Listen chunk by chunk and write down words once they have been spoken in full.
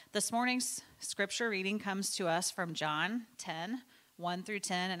This morning's scripture reading comes to us from John 10, 1 through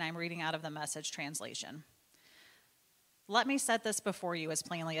 10, and I'm reading out of the Message translation. Let me set this before you as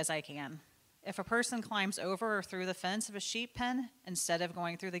plainly as I can. If a person climbs over or through the fence of a sheep pen instead of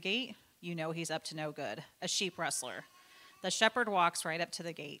going through the gate, you know he's up to no good, a sheep rustler. The shepherd walks right up to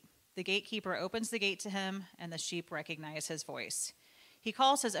the gate. The gatekeeper opens the gate to him, and the sheep recognize his voice. He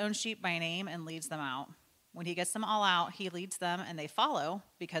calls his own sheep by name and leads them out. When he gets them all out, he leads them, and they follow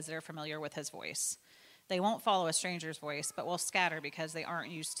because they're familiar with his voice. They won't follow a stranger's voice, but will scatter because they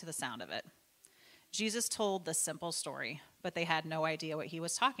aren't used to the sound of it. Jesus told this simple story, but they had no idea what he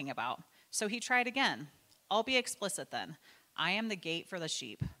was talking about. So he tried again. I'll be explicit then. I am the gate for the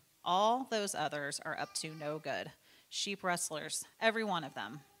sheep. All those others are up to no good. Sheep rustlers, every one of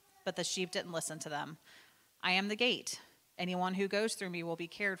them. But the sheep didn't listen to them. I am the gate. Anyone who goes through me will be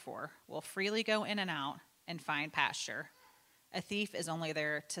cared for, will freely go in and out, and find pasture. A thief is only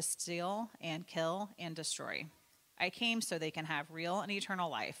there to steal and kill and destroy. I came so they can have real and eternal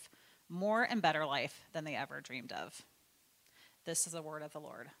life, more and better life than they ever dreamed of. This is the word of the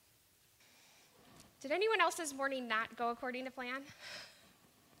Lord. Did anyone else this morning not go according to plan?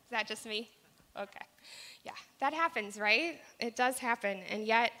 Is that just me? Okay. Yeah, that happens, right? It does happen. And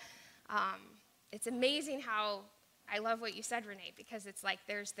yet, it's amazing how, I love what you said, Renee, because it's like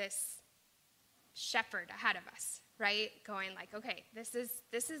there's this shepherd ahead of us, right? Going like, okay, this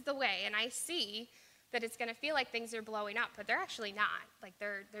is the way. And I see that it's going to feel like things are blowing up, but they're actually not. Like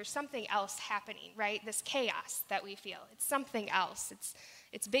there's something else happening, right? This chaos that we feel. It's something else.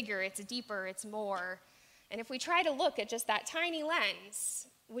 It's bigger, it's deeper, it's more. And if we try to look at just that tiny lens,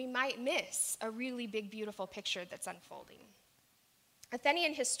 we might miss a really big, beautiful picture that's unfolding.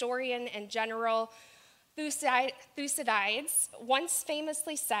 Athenian historian and general Thucydides once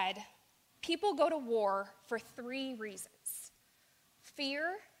famously said, people go to war for 3 reasons: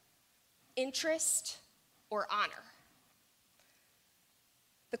 fear, interest, or honor.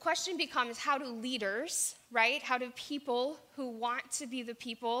 The question becomes, how do leaders, right? How do people who want to be the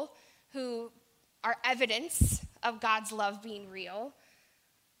people who are evidence of God's love being real,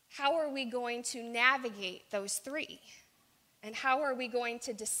 how are we going to navigate those 3? And how are we going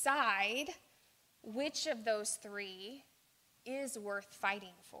to decide which of those 3 is worth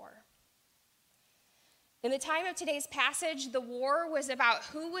fighting for? In the time of today's passage, the war was about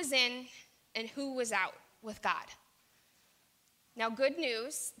who was in and who was out with God. Now, good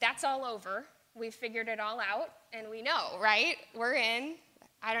news, that's all over. We've figured it all out, and we know, right? We're in.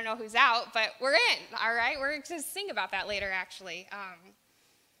 I don't know who's out, but we're in, all right? We're going to sing about that later, actually.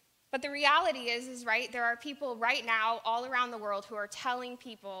 But the reality is, right, there are people right now all around the world who are telling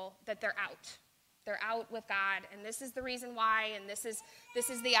people that they're out. They're out with God, and this is the reason why, and this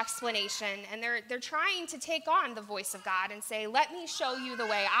is the explanation. And they're trying to take on the voice of God and say, let me show you the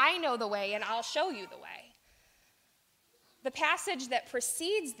way. I know the way, and I'll show you the way. The passage that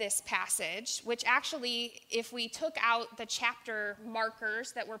precedes this passage, which actually, if we took out the chapter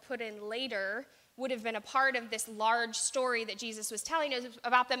markers that were put in later, would have been a part of this large story that Jesus was telling us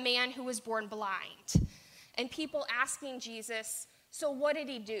about the man who was born blind. And people asking Jesus, so what did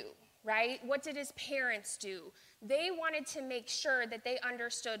he do? Right? What did his parents do? They wanted to make sure that they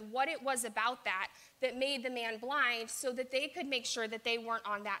understood what it was about that made the man blind so that they could make sure that they weren't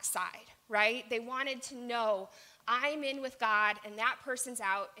on that side, right? They wanted to know, I'm in with God and that person's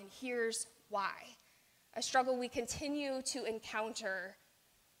out, and here's why. A struggle we continue to encounter.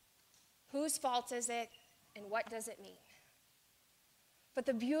 Whose fault is it, and what does it mean? But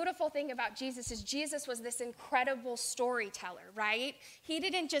the beautiful thing about Jesus is Jesus was this incredible storyteller, right? He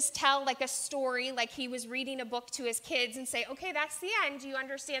didn't just tell like a story like he was reading a book to his kids and say, okay, that's the end. Do you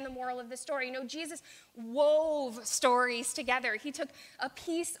understand the moral of the story? No, Jesus wove stories together. He took a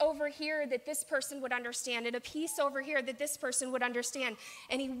piece over here that this person would understand and a piece over here that this person would understand,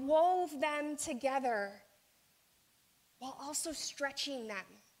 and he wove them together while also stretching them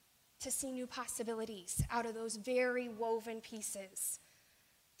to see new possibilities out of those very woven pieces,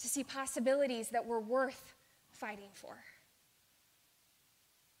 to see possibilities that were worth fighting for.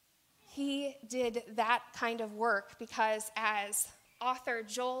 He did that kind of work because, as author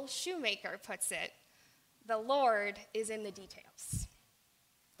Joel Shoemaker puts it, the Lord is in the details.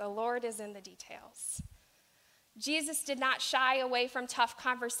 The Lord is in the details. Jesus did not shy away from tough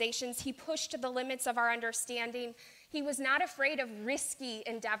conversations. He pushed the limits of our understanding. He was not afraid of risky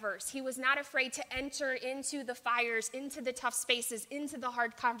endeavors. He was not afraid to enter into the fires, into the tough spaces, into the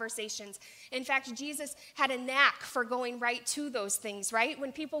hard conversations. In fact, Jesus had a knack for going right to those things, right?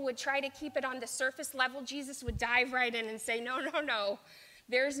 When people would try to keep it on the surface level, Jesus would dive right in and say, no, no, no.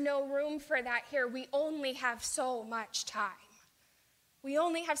 There's no room for that here. We only have so much time. We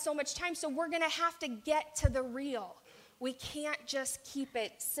only have so much time, so we're going to have to get to the real. We can't just keep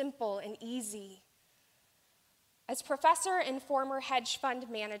it simple and easy. As professor and former hedge fund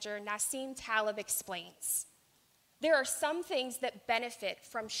manager Nassim Taleb explains, there are some things that benefit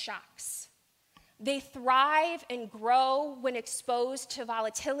from shocks. They thrive and grow when exposed to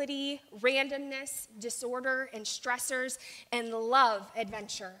volatility, randomness, disorder, and stressors, and love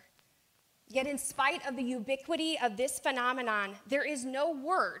adventure. Yet in spite of the ubiquity of this phenomenon, there is no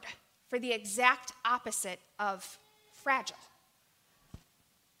word for the exact opposite of fragile.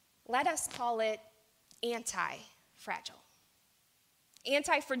 Let us call it anti-fragile.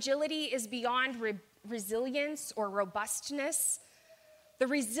 Anti-fragility is beyond resilience or robustness. The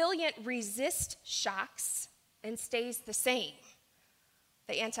resilient resist shocks and stays the same.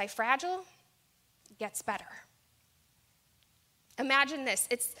 The anti-fragile gets better. Imagine this.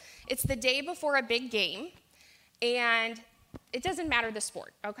 It's the day before a big game, and it doesn't matter the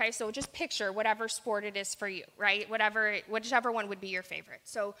sport, okay? So just picture whatever sport it is for you, right? Whichever one would be your favorite.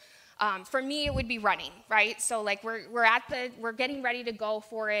 So for me, it would be running, right? So like we're getting ready to go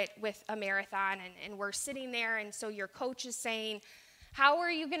for it with a marathon, and we're sitting there, and so your coach is saying, how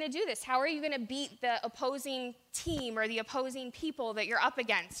are you going to do this? How are you going to beat the opposing team or the opposing people that you're up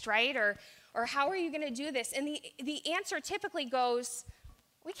against, right? Or how are you going to do this? And the answer typically goes,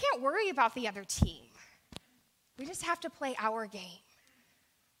 we can't worry about the other team. We just have to play our game.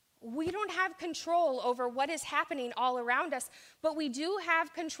 We don't have control over what is happening all around us, but we do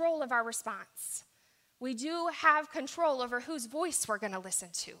have control of our response. We do have control over whose voice we're going to listen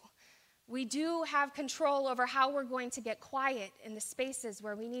to. We do have control over how we're going to get quiet in the spaces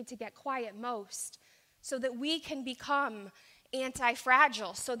where we need to get quiet most, so that we can become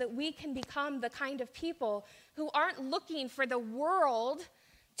anti-fragile, so that we can become the kind of people who aren't looking for the world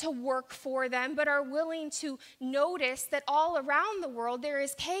to work for them, but are willing to notice that all around the world there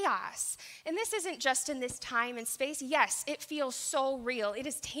is chaos. And this isn't just in this time and space. Yes, it feels so real. It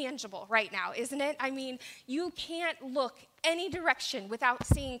is tangible right now, isn't it? I mean, you can't look any direction without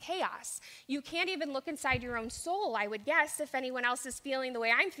seeing chaos. You can't even look inside your own soul, I would guess, if anyone else is feeling the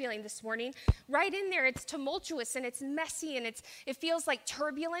way I'm feeling this morning. Right in there, it's tumultuous and it's messy and it feels like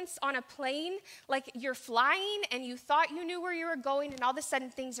turbulence on a plane, like you're flying and you thought you knew where you were going, and all of a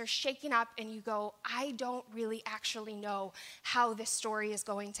sudden things are shaking up and you go, I don't really actually know how this story is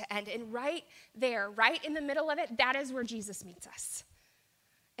going to end. And right there, right in the middle of it, that is where Jesus meets us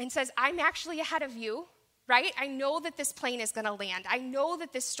and says, I'm actually ahead of you. Right? I know that this plane is going to land. I know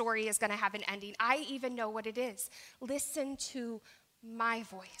that this story is going to have an ending. I even know what it is. Listen to my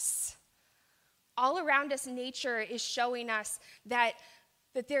voice. All around us, nature is showing us that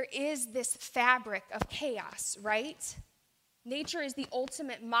there is this fabric of chaos, right? Nature is the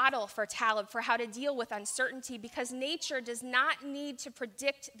ultimate model for Taleb for how to deal with uncertainty, because nature does not need to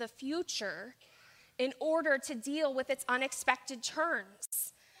predict the future in order to deal with its unexpected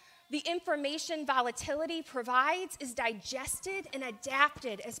turns. The information volatility provides is digested and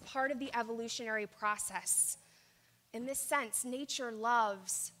adapted as part of the evolutionary process. In this sense, nature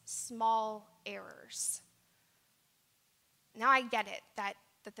loves small errors. Now I get it, that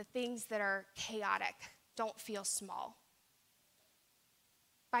the things that are chaotic don't feel small.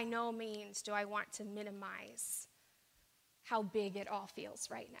 By no means do I want to minimize how big it all feels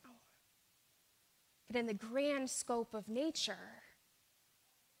right now. But in the grand scope of nature,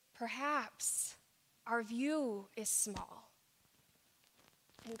 perhaps our view is small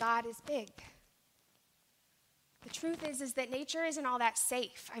and God is big. The truth is that nature isn't all that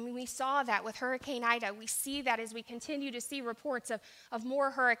safe. I mean, we saw that with Hurricane Ida. We see that as we continue to see reports of more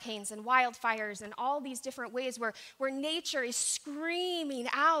hurricanes and wildfires and all these different ways where nature is screaming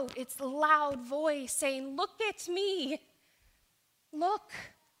out its loud voice saying, look at me. Look,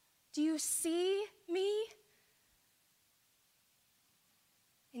 do you see me?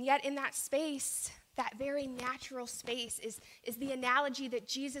 And yet in that space, that very natural space is the analogy that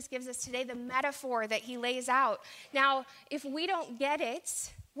Jesus gives us today, the metaphor that he lays out. Now, if we don't get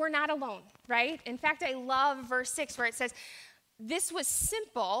it, we're not alone, right? In fact, I love verse 6 where it says, this was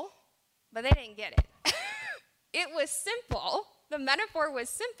simple, but they didn't get it. It was simple. The metaphor was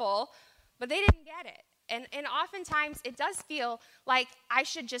simple, but they didn't get it. And oftentimes it does feel like I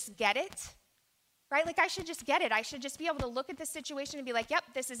should just get it. Right? Like I should just get it. I should just be able to look at the situation and be like, yep,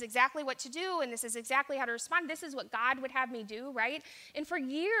 this is exactly what to do, and this is exactly how to respond. This is what God would have me do, right? And for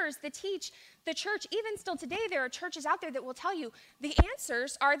years, the church, even still today, there are churches out there that will tell you the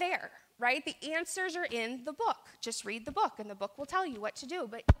answers are there, right? The answers are in the book. Just read the book, and the book will tell you what to do.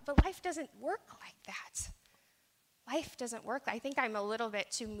 But life doesn't work like that. Life doesn't work. I think I'm a little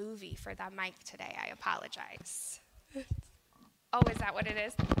bit too movie for that mic today. I apologize. Oh, is that what it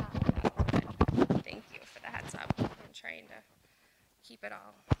is? Thank you for the heads up. I'm trying to keep it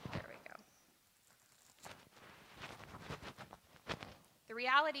all. There we go. The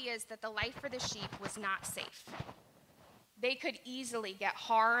reality is that the life for the sheep was not safe. They could easily get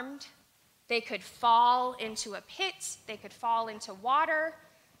harmed. They could fall into a pit. They could fall into water.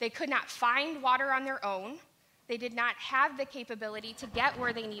 They could not find water on their own. They did not have the capability to get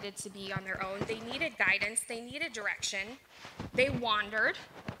where they needed to be on their own. They needed guidance. They needed direction. They wandered,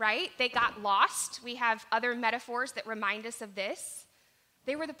 right? They got lost. We have other metaphors that remind us of this.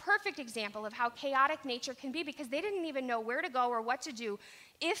 They were the perfect example of how chaotic nature can be because they didn't even know where to go or what to do.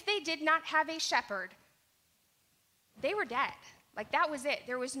 If they did not have a shepherd, they were dead. Like that was it.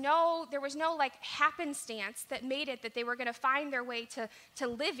 There was no like happenstance that made it that they were going to find their way to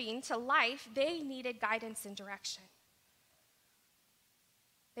living, to life. They needed guidance and direction.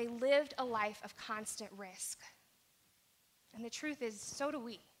 They lived a life of constant risk. And the truth is, so do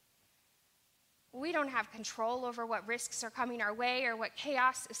we. We don't have control over what risks are coming our way or what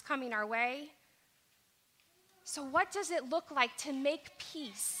chaos is coming our way. So what does it look like to make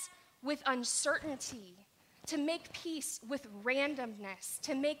peace with uncertainty, to make peace with randomness,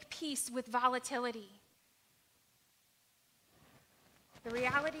 to make peace with volatility? The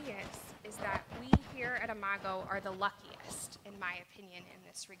reality is that we here at Imago are the luckiest, in my opinion, in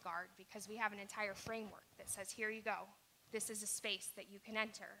this regard, because we have an entire framework that says, here you go. This is a space that you can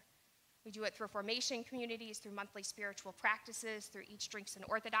enter. We do it through formation communities, through monthly spiritual practices, through Each Drinks in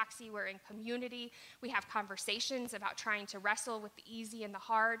Orthodoxy. We're in community. We have conversations about trying to wrestle with the easy and the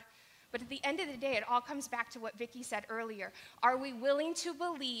hard. But at the end of the day, it all comes back to what Vicki said earlier. Are we willing to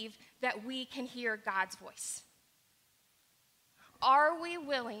believe that we can hear God's voice? Are we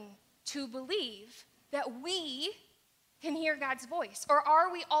willing to believe that we can hear God's voice? Or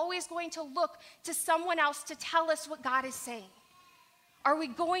are we always going to look to someone else to tell us what God is saying? Are we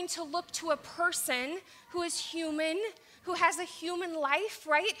going to look to a person who is human, who has a human life,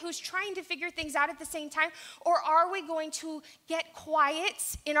 right? Who's trying to figure things out at the same time? Or are we going to get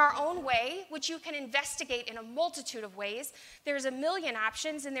quiet in our own way, which you can investigate in a multitude of ways? There's a million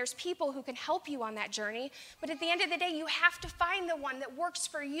options, and there's people who can help you on that journey. But at the end of the day, you have to find the one that works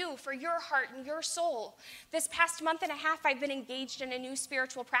for you, for your heart and your soul. This past month and a half, I've been engaged in a new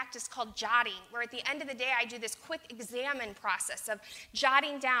spiritual practice called jotting, where at the end of the day, I do this quick examine process of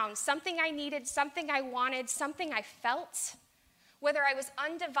jotting down something I needed, something I wanted, something I felt. Whether I was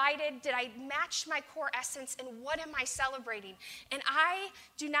undivided, did I match my core essence, and what am I celebrating? And I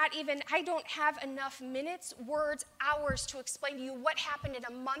don't have enough minutes, words, hours to explain to you what happened in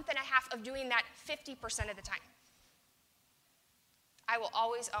a month and a half of doing that 50% of the time. I will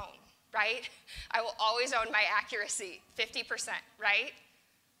always own, right? I will always own my accuracy, 50%, right?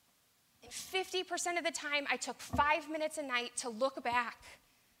 And 50% of the time, I took 5 minutes a night to look back.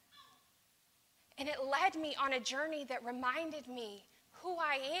 And it led me on a journey that reminded me who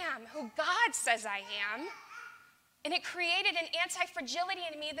I am, who God says I am. And it created an anti-fragility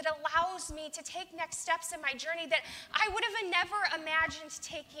in me that allows me to take next steps in my journey that I would have never imagined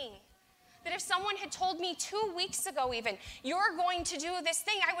taking. That if someone had told me 2 weeks ago even, you're going to do this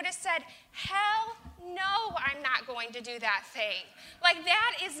thing, I would have said, hell no, I'm not going to do that thing. Like,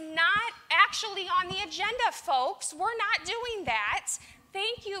 that is not actually on the agenda, folks. We're not doing that.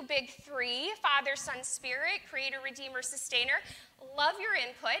 Thank you, Big Three, Father, Son, Spirit, Creator, Redeemer, Sustainer. Love your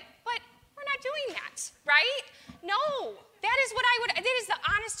input, but we're not doing that, right? No, that is the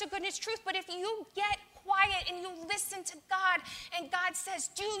honest to goodness truth. But if you get quiet and you listen to God, and God says,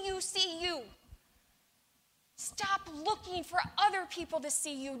 do you see you? Stop looking for other people to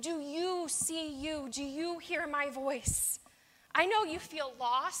see you. Do you see you? Do you hear my voice? I know you feel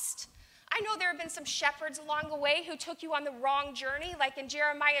lost. I know there have been some shepherds along the way who took you on the wrong journey, like in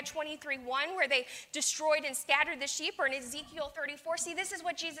Jeremiah 23:1, where they destroyed and scattered the sheep, or in Ezekiel 34. See, this is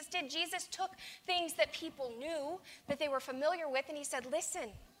what Jesus did. Jesus took things that people knew, that they were familiar with, and he said, listen,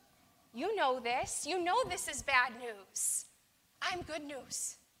 you know this. You know this is bad news. I'm good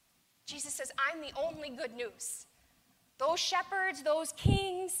news. Jesus says, I'm the only good news. Those shepherds, those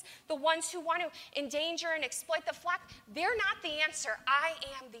kings, the ones who want to endanger and exploit the flock, they're not the answer. I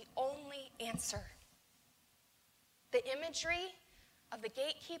am the only answer. The imagery of the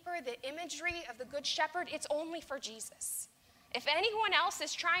gatekeeper, the imagery of the good shepherd, it's only for Jesus. If anyone else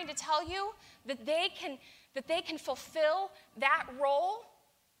is trying to tell you that they can fulfill that role,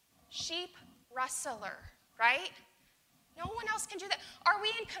 sheep rustler, right? No one else can do that. Are we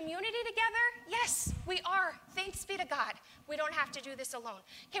in community together? Yes, we are. Thanks be to God. We don't have to do this alone.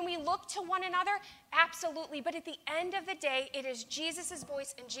 Can we look to one another? Absolutely. But at the end of the day, it is Jesus'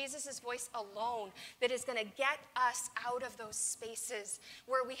 voice and Jesus' voice alone that is going to get us out of those spaces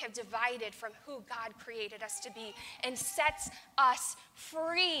where we have divided from who God created us to be and sets us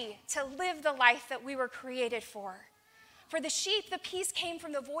free to live the life that we were created for. For the sheep, the peace came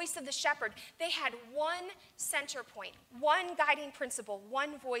from the voice of the shepherd. They had one center point, one guiding principle,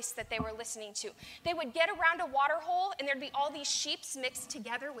 one voice that they were listening to. They would get around a water hole, and there'd be all these sheep mixed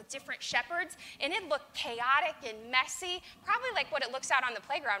together with different shepherds, and it looked chaotic and messy, probably like what it looks out on the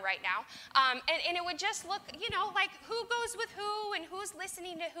playground right now. And it would just look, like who goes with who and who's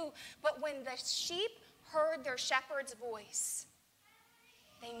listening to who. But when the sheep heard their shepherd's voice,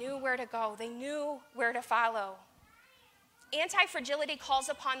 they knew where to go. They knew where to follow. Anti-fragility calls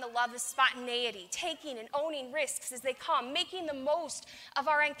upon the love of spontaneity, taking and owning risks as they come, making the most of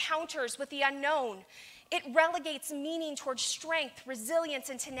our encounters with the unknown. It relegates meaning towards strength, resilience,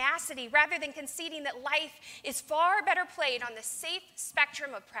 and tenacity, rather than conceding that life is far better played on the safe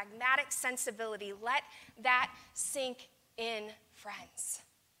spectrum of pragmatic sensibility. Let that sink in, friends.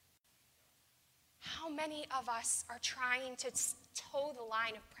 How many of us are trying to toe the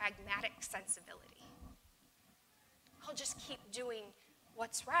line of pragmatic sensibility? I'll just keep doing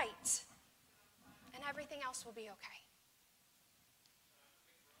what's right, and everything else will be okay.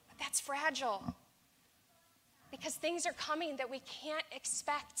 But that's fragile, because things are coming that we can't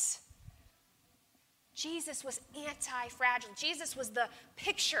expect. Jesus was anti-fragile. Jesus was the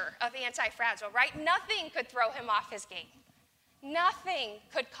picture of anti-fragile, right? Nothing could throw him off his game. Nothing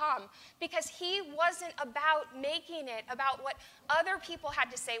could come, because he wasn't about making it about what other people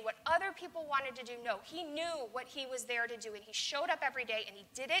had to say, what other people wanted to do. No, he knew what he was there to do, and he showed up every day, and he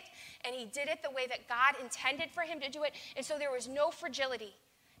did it the way that God intended for him to do it, and so there was no fragility.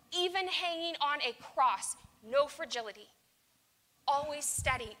 Even hanging on a cross, no fragility. Always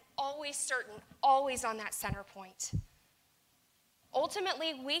steady, always certain, always on that center point.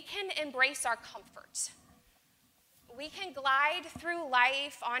 Ultimately, we can embrace our comfort. We can glide through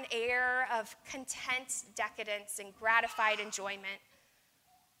life on air of content decadence and gratified enjoyment.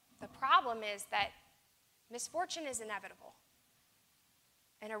 The problem is that misfortune is inevitable.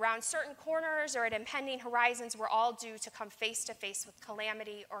 And around certain corners or at impending horizons, we're all due to come face to face with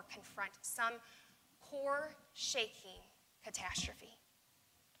calamity or confront some core-shaking catastrophe.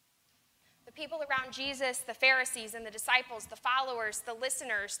 The people around Jesus, the Pharisees and the disciples, the followers, the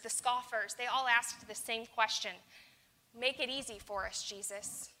listeners, the scoffers, they all asked the same question. Make it easy for us,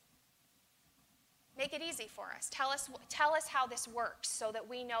 Jesus. Make it easy for us. Tell us how this works so that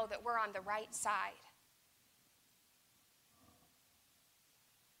we know that we're on the right side.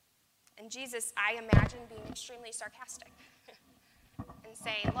 And Jesus, I imagine, being extremely sarcastic and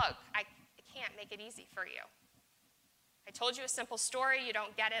saying, look, I can't make it easy for you. I told you a simple story. You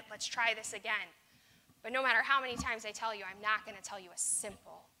don't get it. Let's try this again. But no matter how many times I tell you, I'm not going to tell you a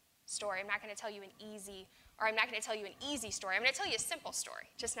simple story. I'm not going to tell you I'm not going to tell you an easy story. I'm going to tell you a simple story,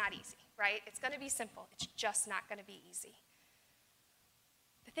 just not easy, right? It's going to be simple. It's just not going to be easy.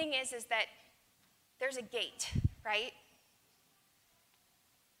 The thing is that there's a gate, right?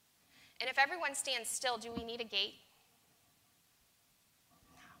 And if everyone stands still, do we need a gate?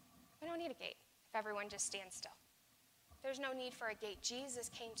 No, we don't need a gate if everyone just stands still. There's no need for a gate. Jesus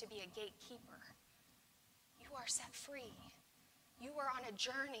came to be a gatekeeper. You are set free. You are on a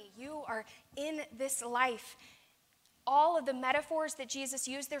journey. You are in this life. All of the metaphors that Jesus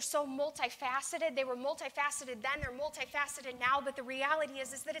used, they're so multifaceted. They were multifaceted then, they're multifaceted now, but the reality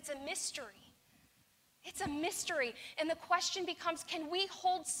is that it's a mystery. It's a mystery. And the question becomes, can we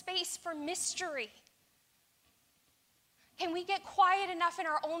hold space for mystery? Can we get quiet enough in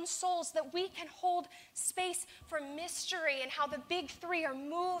our own souls that we can hold space for mystery and how the big three are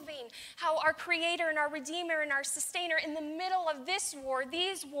moving, how our Creator and our Redeemer and our Sustainer in the middle of this war,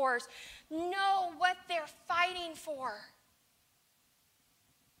 these wars, know what they're fighting for?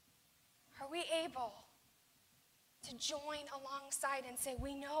 Are we able to join alongside and say,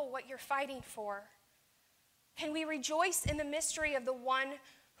 we know what you're fighting for? Can we rejoice in the mystery of the one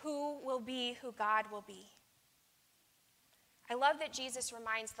who will be who God will be? I love that Jesus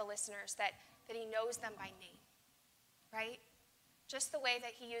reminds the listeners that he knows them by name, right? Just the way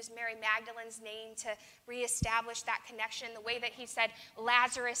that he used Mary Magdalene's name to reestablish that connection, the way that he said,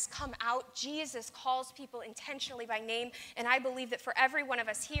 Lazarus, come out. Jesus calls people intentionally by name, and I believe that for every one of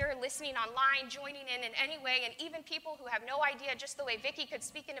us here, listening online, joining in any way, and even people who have no idea, just the way Vicki could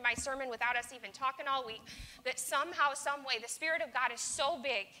speak into my sermon without us even talking all week, that somehow, some way, the Spirit of God is so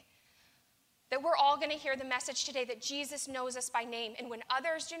big That we're all going to hear the message today that Jesus knows us by name. And when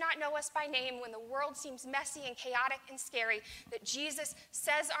others do not know us by name, when the world seems messy and chaotic and scary, that Jesus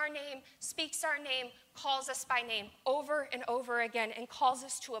says our name, speaks our name, calls us by name over and over again, and calls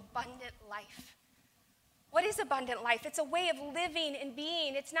us to abundant life. What is abundant life? It's a way of living and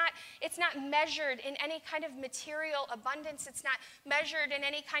being. It's not measured in any kind of material abundance. It's not measured in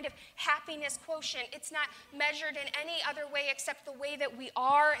any kind of happiness quotient. It's not measured in any other way except the way that we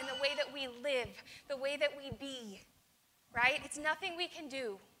are and the way that we live, the way that we be, right? It's nothing we can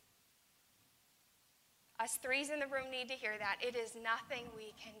do. Us threes in the room need to hear that. It is nothing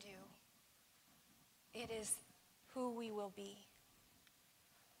we can do. It is who we will be.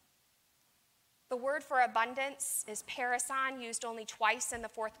 The word for abundance is parison, used only twice in the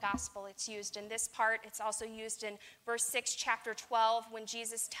fourth gospel. It's used in this part. It's also used in verse 6, chapter 12, when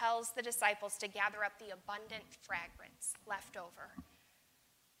Jesus tells the disciples to gather up the abundant fragrance left over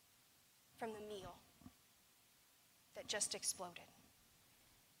from the meal that just exploded.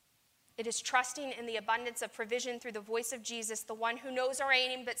 It is trusting in the abundance of provision through the voice of Jesus, the one who knows our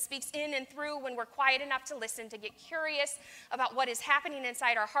aim but speaks in and through when we're quiet enough to listen, to get curious about what is happening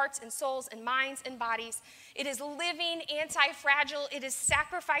inside our hearts and souls and minds and bodies. It is living anti-fragile. It is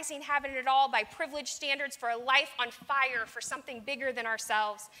sacrificing having it all by privileged standards for a life on fire for something bigger than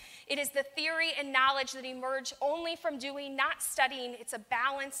ourselves. It is the theory and knowledge that emerge only from doing, not studying. It's a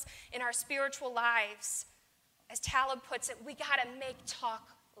balance in our spiritual lives. As Taleb puts it, we got to make talk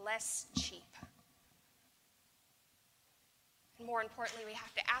less cheap. And more importantly, we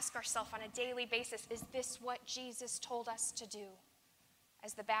have to ask ourselves on a daily basis, is this what Jesus told us to do?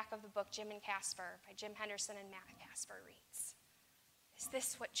 As the back of the book, Jim and Casper, by Jim Henderson and Matt Casper reads. Is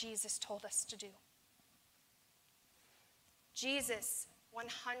this what Jesus told us to do? Jesus, 100%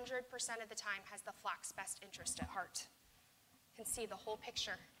 of the time, has the flock's best interest at heart. Can see the whole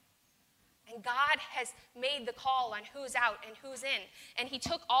picture. And God has made the call on who's out and who's in. And he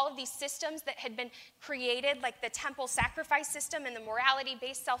took all of these systems that had been created, like the temple sacrifice system and the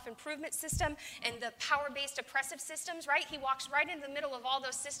morality-based self-improvement system and the power-based oppressive systems, right? He walks right into the middle of all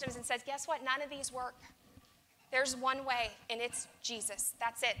those systems and says, guess what? None of these work. There's one way, and it's Jesus.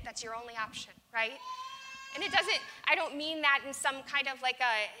 That's it. That's your only option, right? And I don't mean that in some kind of like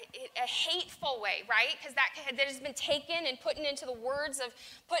a hateful way, right? Because that has been taken and put into the mouths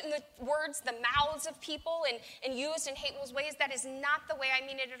of people and used in hateful ways. That is not the way I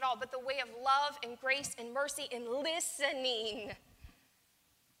mean it at all, but the way of love and grace and mercy and listening.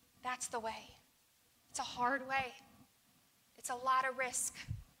 That's the way. It's a hard way. It's a lot of risk.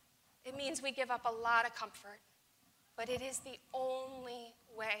 It means we give up a lot of comfort, but it is the only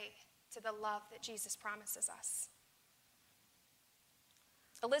way to the love that Jesus promises us.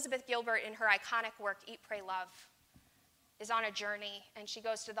 Elizabeth Gilbert, in her iconic work, Eat, Pray, Love, is on a journey, and she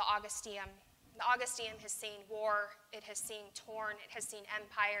goes to the Augusteum. The Augusteum has seen war, it has seen torn, it has seen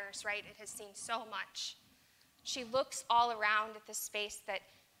empires, right? It has seen so much. She looks all around at this space that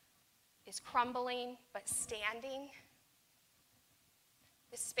is crumbling but standing.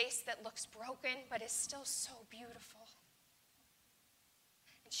 This space that looks broken but is still so beautiful.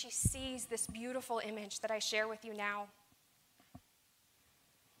 She sees this beautiful image that I share with you now.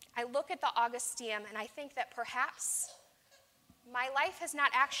 I look at the Augusteum and I think that perhaps my life has not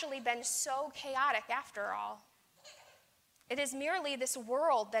actually been so chaotic after all. It is merely this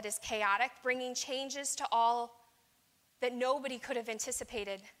world that is chaotic, bringing changes to all that nobody could have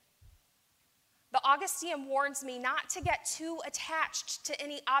anticipated. The Augusteum warns me not to get too attached to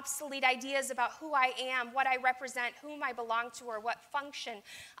any obsolete ideas about who I am, what I represent, whom I belong to, or what function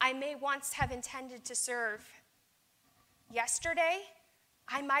I may once have intended to serve. Yesterday,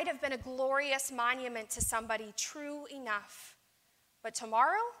 I might have been a glorious monument to somebody, true enough. But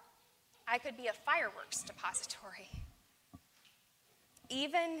tomorrow, I could be a fireworks depository.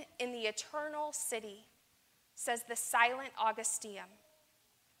 Even in the eternal city, says the silent Augusteum,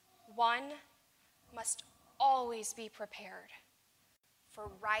 one must always be prepared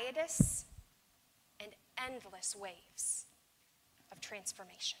for riotous and endless waves of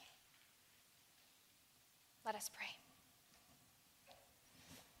transformation. Let us pray.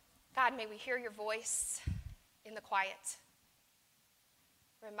 God, may we hear your voice in the quiet,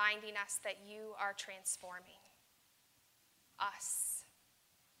 reminding us that you are transforming us.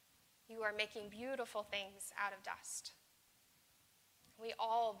 You are making beautiful things out of dust. We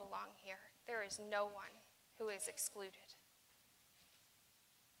all belong here. There is no one who is excluded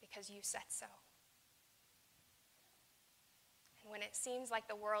because you said so. And when it seems like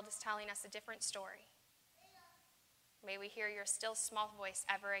the world is telling us a different story, may we hear your still small voice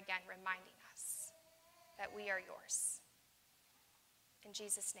ever again reminding us that we are yours. In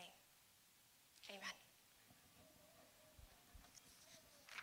Jesus' name, Amen.